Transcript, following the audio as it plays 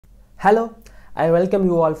Hello, I welcome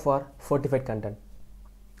you all for Fortified content.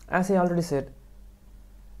 As I already said,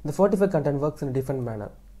 the Fortified content works in a different manner.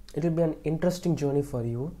 It will be an interesting journey for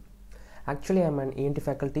you. Actually, I am an ENT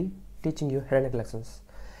faculty teaching you head and neck lessons.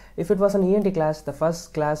 If it was an ENT class, the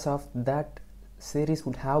first class of that series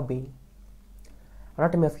would have been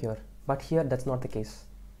anatomy of ear, but here that's not the case.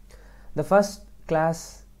 The first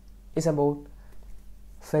class is about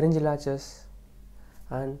pharyngeal arches,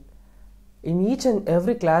 and in each and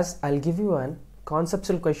every class I'll give you an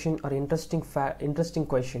conceptual question or interesting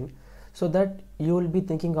question, so that you will be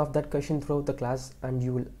thinking of that question throughout the class and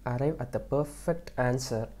you will arrive at the perfect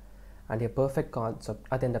answer and a perfect concept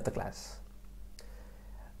at the end of the class.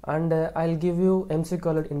 And I'll give you MCQ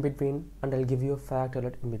alert in between, and I'll give you a fact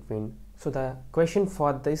alert in between. So the question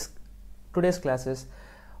for today's class is,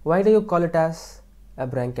 why do you call it as a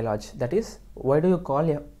branchial arch? That is, why do you call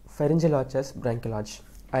a pharyngeal arch as branchial arch?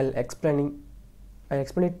 I'll explain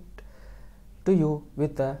it to you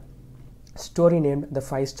with a story named the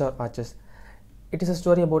 5-star arches. It is a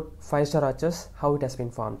story about 5-star arches, how it has been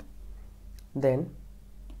formed. Then,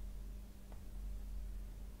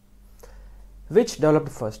 which developed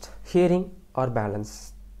first, hearing or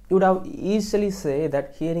balance? You would have easily say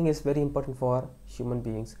that hearing is very important for human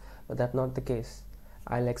beings, but that's not the case.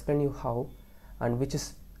 I'll explain you how and which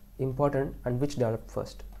is important and which developed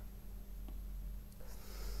first.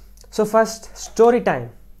 So first, story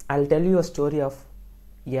time. I'll tell you a story of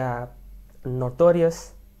a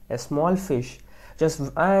small fish just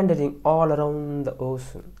wandering all around the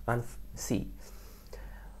ocean and sea.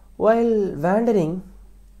 While wandering,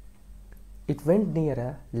 it went near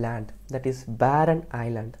a land, that is barren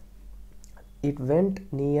island. It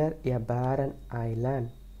went near a barren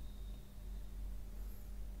island.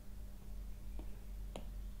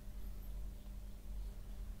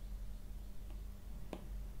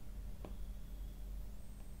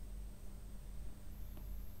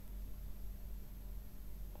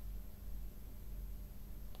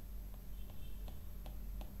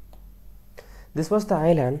 This was the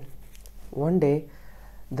island. One day,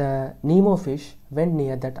 the Nemo fish went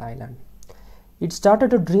near that island. It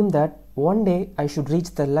started to dream that one day I should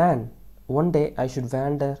reach the land. One day I should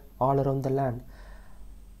wander all around the land.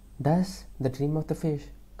 Does the dream of the fish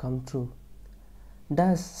come true?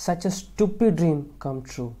 Does such a stupid dream come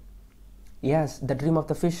true? Yes, the dream of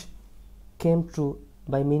the fish came true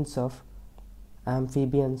by means of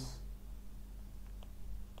amphibians.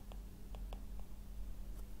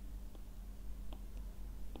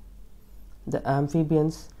 The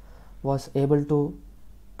amphibians was able to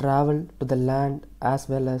travel to the land as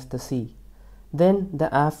well as the sea. Then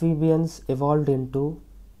the amphibians evolved into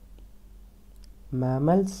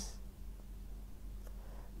mammals.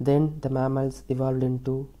 Then the mammals evolved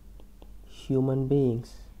into human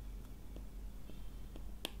beings.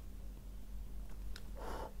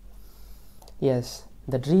 Yes,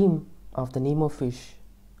 the dream of the Nemo fish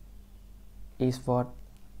is what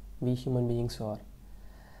we human beings are.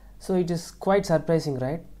 So it is quite surprising,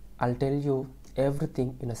 right? I'll tell you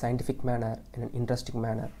everything in a scientific manner, in an interesting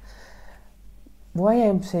manner. Why I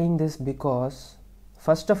am saying this? Because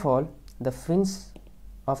first of all, the fins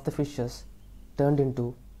of the fishes turned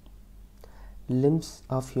into limbs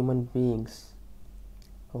of human beings.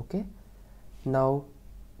 Okay, now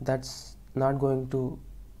that's not going to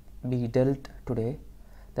be dealt today.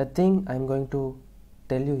 The thing I'm going to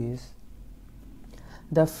tell you is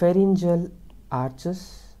the pharyngeal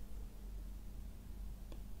arches.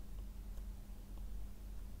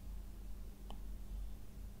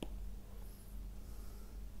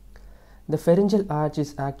 The pharyngeal arch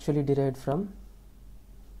is actually derived from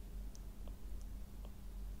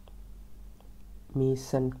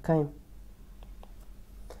mesenchyme.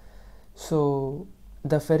 So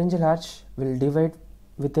the pharyngeal arch will divide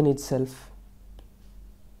within itself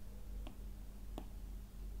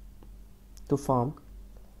to form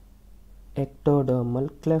ectodermal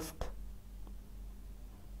cleft.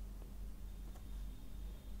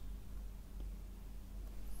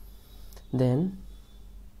 Then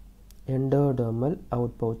endodermal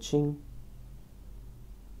outpouching.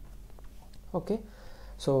 Okay,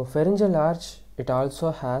 so pharyngeal arch, it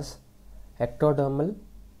also has ectodermal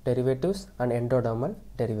derivatives and endodermal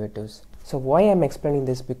derivatives. So why I am explaining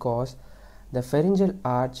this? Because the pharyngeal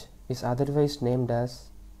arch is otherwise named as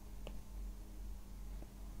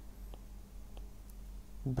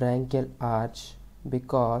branchial arch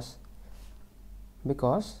because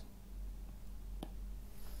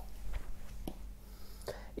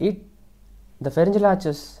the pharyngeal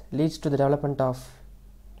arches leads to the development of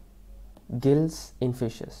gills in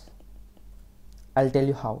fishes. I'll tell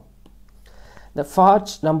you how. The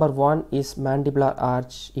arch number 1 is mandibular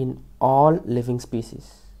arch in all living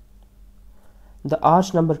species. The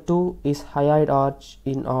arch number 2 is hyoid arch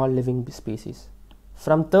in all living species.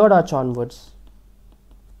 From third arch onwards,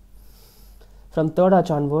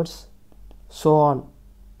 so on,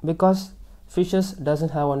 because fishes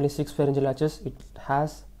doesn't have only 6 pharyngeal arches, it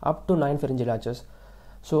has up to 9 pharyngeal arches.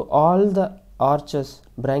 So all the arches,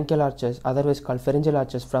 branchial arches, otherwise called pharyngeal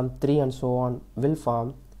arches, from 3 and so on will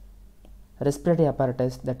form respiratory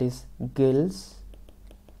apparatus, that is gills,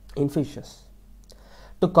 in fishes.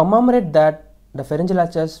 To commemorate that the pharyngeal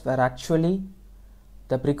arches were actually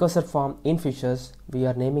the precursor form in fishes, we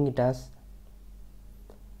are naming it as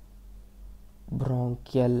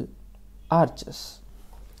bronchial arches.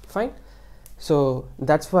 Fine. So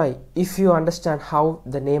that's why if you understand how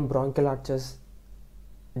the name bronchial arches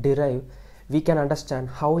derive, we can understand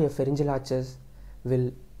how a pharyngeal arches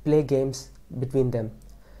will play games between them.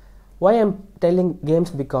 Why I am telling games?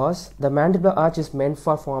 Because the mandibular arch is meant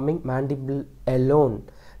for forming mandible alone.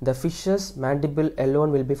 The fish's mandible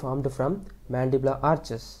alone will be formed from mandibular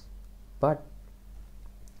arches, but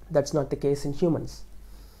that's not the case in humans.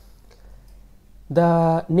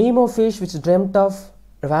 The Nemo fish, which dreamt of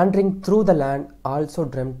wandering through the land, also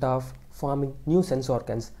dreamt of forming new sense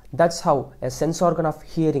organs. That's how a sense organ of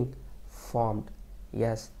hearing formed.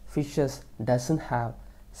 Yes, fishes doesn't have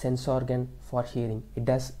sense organ for hearing. It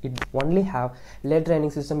only have lead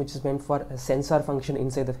draining system, which is meant for a sensor function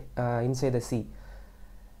inside the sea.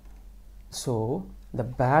 So the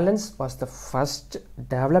balance was the first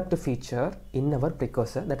developed feature in our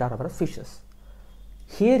precursor, that are our fishes.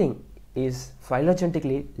 Hearing is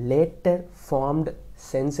phylogenetically later formed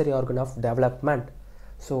sensory organ of development.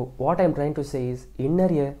 So what I am trying to say is, inner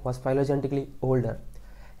ear was phylogenetically older,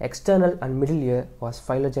 external and middle ear was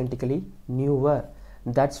phylogenetically newer.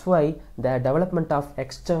 That's why the development of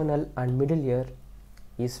external and middle ear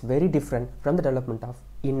is very different from the development of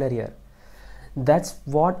inner ear. That's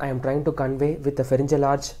what I am trying to convey with the pharyngeal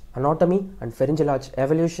arch anatomy and pharyngeal arch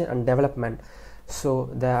evolution and development. So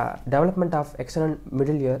the development of external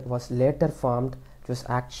middle ear was later formed. It was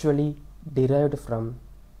actually derived from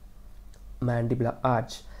mandibular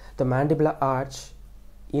arch. The mandibular arch,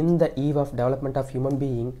 in the eve of development of human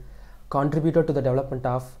being, contributed to the development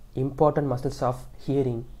of important muscles of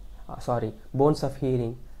hearing, bones of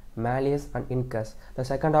hearing, malleus and incus. The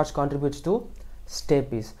second arch contributes to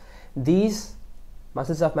stapes. These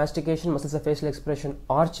muscles of mastication, muscles of facial expression,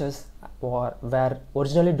 arches were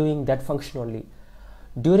originally doing that function only.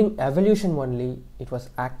 During evolution only, it was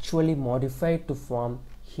actually modified to form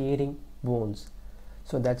hearing bones.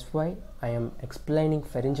 So that's why I am explaining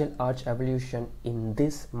pharyngeal arch evolution in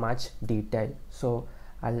this much detail. So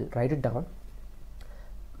I'll write it down.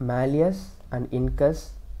 Malleus and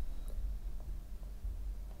incus,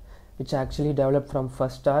 which actually developed from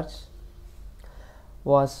first arch,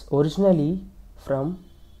 was originally from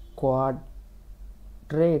quadrate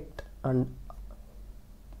and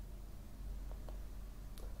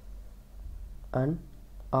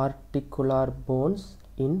articular bones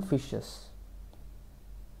in fishes.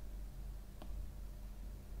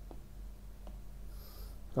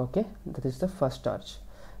 Okay, that is the first arch.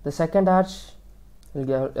 The second arch will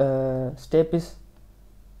give stapes,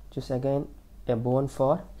 which is again a bone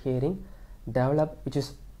for hearing, develop, which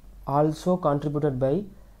is also contributed by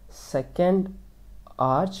second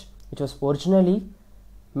arch, which was originally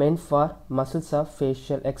meant for muscles of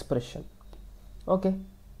facial expression. Okay,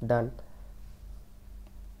 done.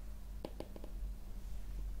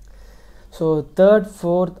 So third,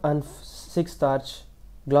 fourth and sixth arch,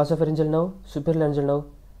 glossopharyngeal nerve, superior nerve,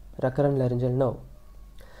 recurrent laryngeal nerve.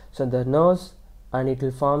 So the nose, and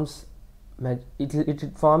it forms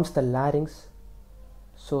the larynx.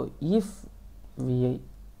 So if we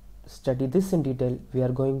study this in detail, we are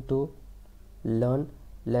going to learn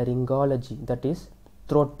laryngology, that is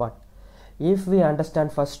throat part. If we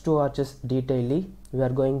understand first two arches detailedly, we are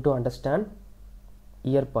going to understand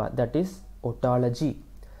ear part, that is otology.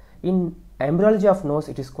 In embryology of nose,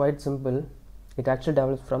 it is quite simple. It actually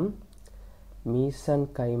develops from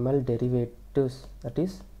mesenchymal derivatives, that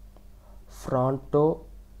is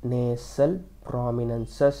frontonasal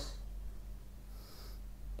prominences.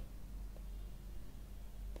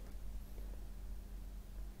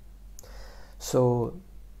 So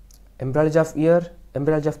embryology of ear,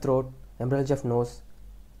 embryology of throat, embryology of nose,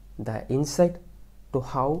 the insight to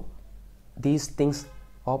how these things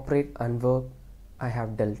operate and work, I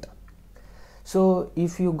have dealt. So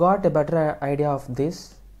if you got a better idea of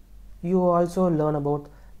this, you also learn about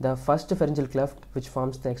the first pharyngeal cleft, which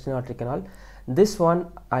forms the external auditory canal. This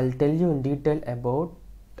one I'll tell you in detail about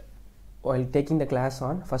while taking the class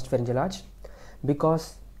on first pharyngeal arch.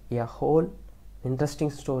 because a whole interesting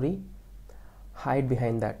story hide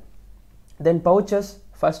behind that. Then pouches,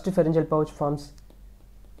 first pharyngeal pouch forms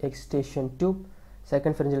excitation tube,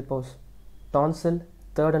 second pharyngeal pouch tonsil,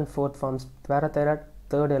 third and fourth forms parathyroid,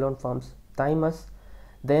 third alone forms thymus.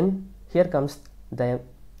 Then here comes the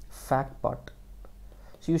fact part.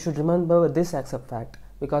 So you should remember this as a fact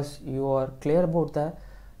because you are clear about the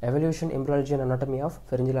evolution, embryology and anatomy of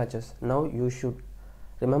pharyngeal arches. Now you should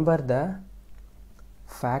remember the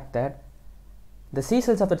fact that the C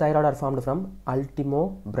cells of the thyroid are formed from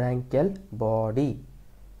ultimobranchial body.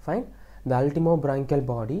 Fine. The ultimobranchial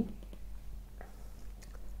body.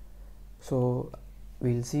 So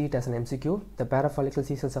we'll see it as an MCQ. The parafollicle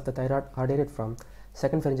C cells of the thyroid are derived from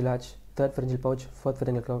second pharyngeal arch, third pharyngeal pouch, fourth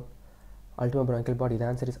pharyngeal curve, ultimobranchial body. The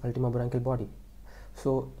answer is ultimobranchial body.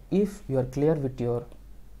 So if you are clear with your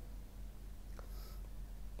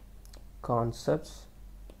concepts,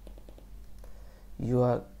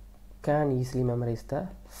 you can easily memorize the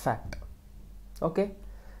fact. Okay.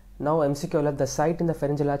 Now MCQ, the site in the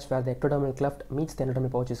pharyngeal arch where the ectodermal cleft meets the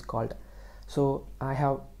endodermal pouch is called. So I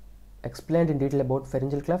have explained in detail about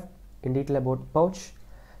pharyngeal cleft, in detail about pouch,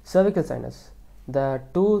 cervical sinus. The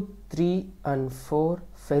 2, 3 and 4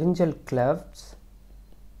 pharyngeal clefts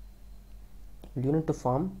will unite to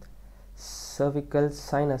form cervical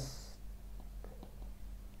sinus.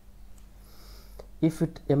 If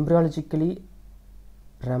it embryologically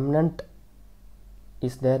remnant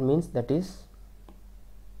is there, means that is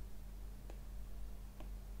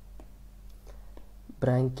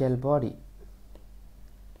branchial body,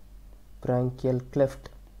 branchial cleft.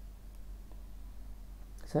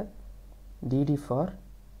 So DD for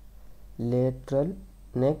lateral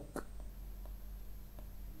neck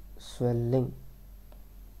swelling.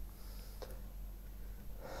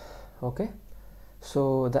 Okay,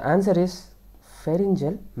 so the answer is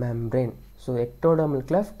pharyngeal membrane. So ectodermal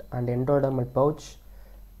cleft and endodermal pouch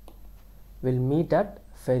will meet at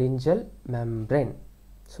pharyngeal membrane.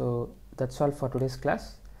 So that's all for today's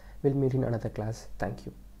class. We'll meet in another class. Thank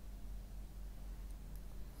you.